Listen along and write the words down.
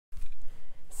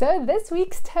So this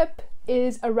week's tip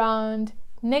is around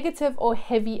negative or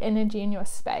heavy energy in your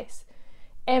space.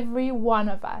 Every one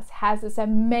of us has this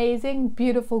amazing,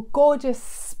 beautiful, gorgeous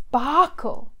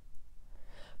sparkle.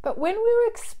 But when we're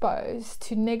exposed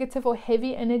to negative or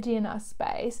heavy energy in our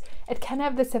space, it can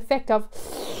have this effect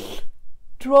of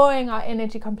drawing our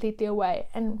energy completely away.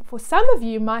 And for some of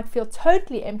you, might feel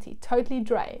totally empty, totally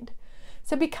drained.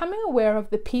 So becoming aware of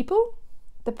the people,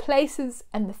 the places,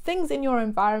 and the things in your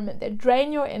environment that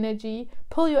drain your energy,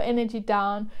 pull your energy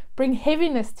down, bring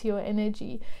heaviness to your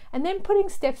energy, and then putting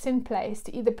steps in place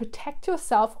to either protect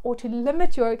yourself or to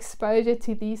limit your exposure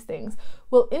to these things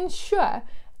will ensure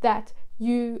that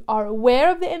you are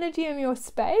aware of the energy in your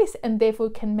space and therefore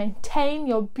can maintain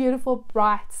your beautiful,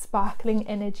 bright, sparkling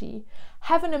energy.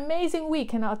 Have an amazing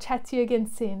week, and I'll chat to you again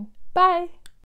soon. Bye.